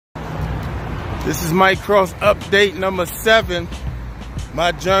This is Mike Cross update number 7.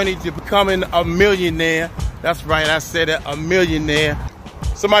 My journey to becoming a millionaire. That's right, I said it, a millionaire.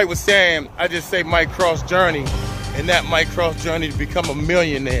 Somebody was saying, I just say Mike Cross journey, and that Mike Cross journey to become a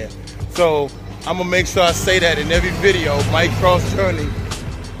millionaire. So I'm gonna make sure I say that in every video, Mike Cross journey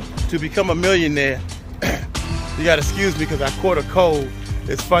to become a millionaire. You gotta excuse me because I caught a cold.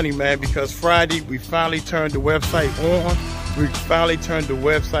 It's funny, man, because Friday we finally turned the website on.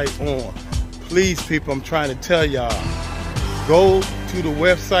 Please, people, I'm trying to tell y'all, go to the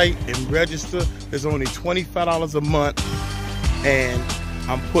website and register. It's only $25 a month, and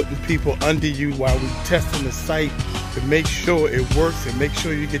I'm putting people under you while we testing the site to make sure it works and make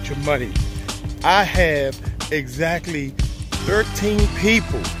sure you get your money. I have exactly 13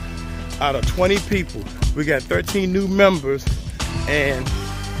 people out of 20 people. We got 13 new members, and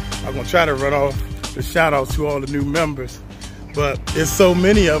I'm gonna try to run off the shout outs to all the new members, but there's so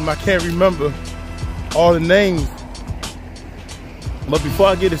many of them I can't remember all the names. But before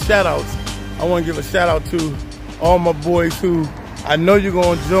I get the shout outs, I want to give a shout out to all my boys who I know you're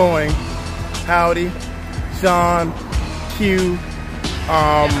gonna join. Howdy, Sean, Q,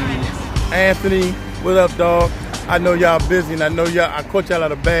 Anthony, what up, dog? I know y'all busy, and I know y'all, I caught y'all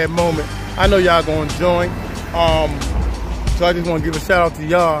at a bad moment. I know y'all gonna join. So I just want to give a shout out to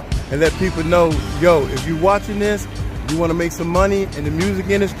y'all and let people know, yo, if you're watching this, you want to make some money in the music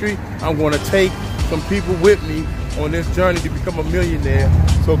industry, I'm going to take some people with me on this journey to become a millionaire.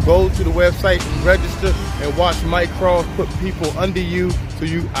 So go to the website and register and watch Mike Cross put people under you, so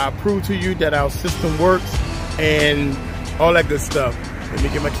I prove to you that our system works and all that good stuff. Let me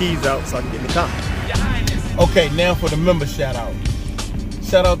get my keys out so I can get in the car. Okay, now for the member shout out.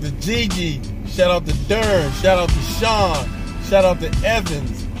 Shout out to Gigi, shout out to Dern, shout out to Sean, shout out to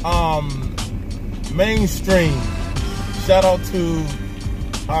Evans, Mainstream, shout out to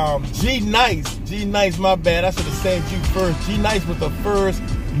G Nice, my bad, I should have said you first. G Nice was the first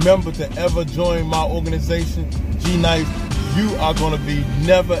member to ever join my organization. G Nice, you are gonna be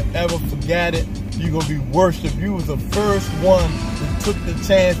never ever forget it. You're gonna be worshipped. You was the first one that took the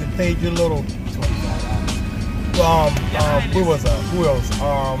chance and paid your little $25. Who else?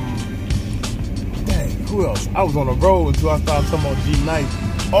 Who else? I was on the road until I started talking about G Nice.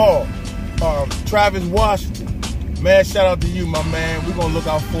 Travis Washington. Man, shout out to you, my man. We're gonna look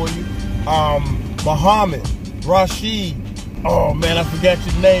out for you. Muhammad, Rashid. Oh man, I forgot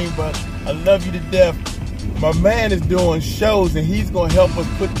your name, but I love you to death. My man is doing shows, and he's gonna help us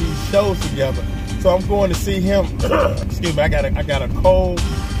put these shows together. So I'm going to see him. Excuse me, I got a cold.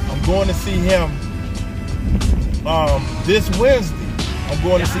 I'm going to see him this Wednesday. I'm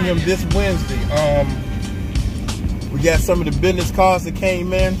going to see him this Wednesday. We got some of the business cards that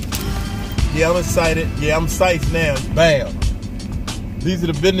came in. Yeah, I'm excited. Yeah, I'm psyched now. Bam. These are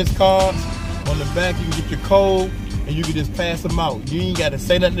the business cards. On the back, you can get your code, and you can just pass them out. You ain't got to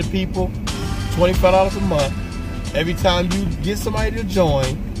say nothing to people. $25 a month. Every time you get somebody to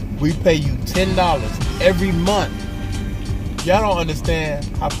join, we pay you $10 every month. Y'all don't understand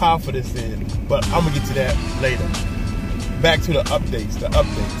how powerful this is, but I'm going to get to that later. Back to the updates.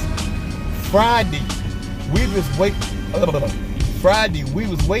 Friday, we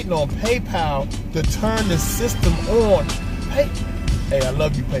was waiting on PayPal to turn the system on. Hey, I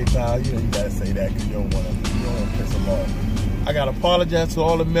love you, PayPal. You know you gotta say that because you don't want to piss them off. I gotta apologize to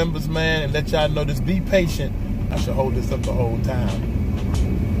all the members, man, and let y'all know this. Be patient. I should hold this up the whole time.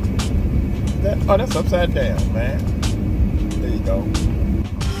 That's upside down, man. There you go.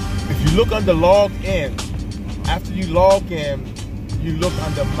 If you look under log in, after you log in, you look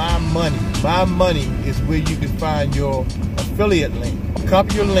under My Money. My Money is where you can find your affiliate link.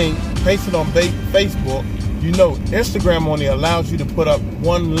 Copy your link, paste it on Facebook. You know, Instagram only allows you to put up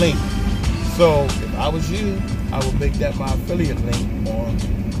one link. So if I was you, I would make that my affiliate link on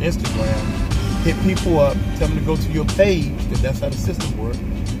Instagram. Hit people up, tell them to go to your page, because that's how the system works,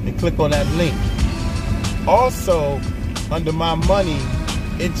 and click on that link. Also, under My Money,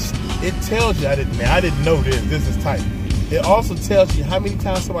 it tells you, I didn't know this. This is tight. It also tells you how many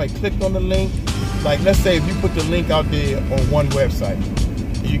times somebody clicked on the link. Like, let's say if you put the link out there on one website,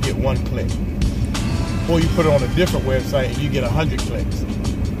 and you get 1 click. Or you put it on a different website and you get 100 clicks.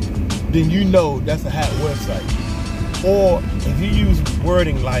 Then you know that's a hacked website. Or if you use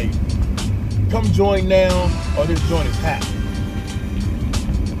wording like, come join now, or this joint is hacked.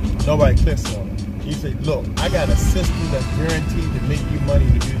 Nobody clicks on it. You say, look, I got a system that's guaranteed to make you money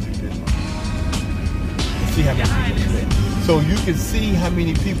in the music business. See how many people click. So you can see how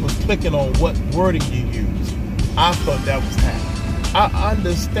many people's clicking on what wording you use. I thought that was hacked. I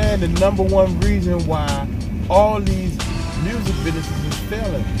understand the #1 reason why all these music businesses is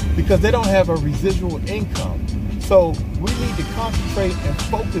failing because they don't have a residual income. So we need to concentrate and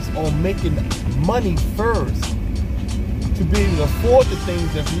focus on making money first to be able to afford the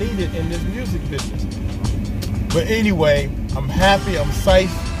things that's needed in this music business. But anyway, I'm happy, I'm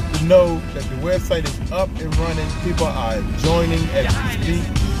psyched to know that the website is up and running. People are joining as we speak.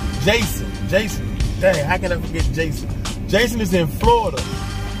 Jason, dang, how can I forget Jason? Jason is in Florida.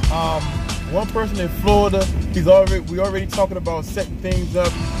 One person in Florida, we already talking about setting things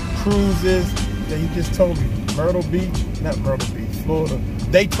up, cruises. That he just told me, Florida.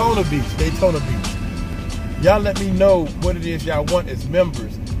 Daytona Beach. Y'all let me know what it is y'all want as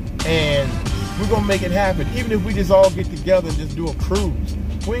members, and we're gonna make it happen. Even if we just all get together and just do a cruise,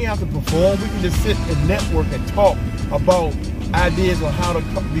 we ain't have to perform. We can just sit and network and talk about ideas on how to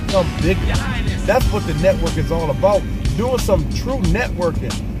become bigger. That's what the network is all about. Doing some true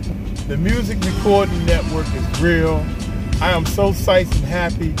networking. The Music Recording Network is real. I am so psyched and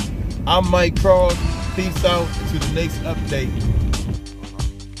happy. I'm Mike Cross. Peace out to the next update.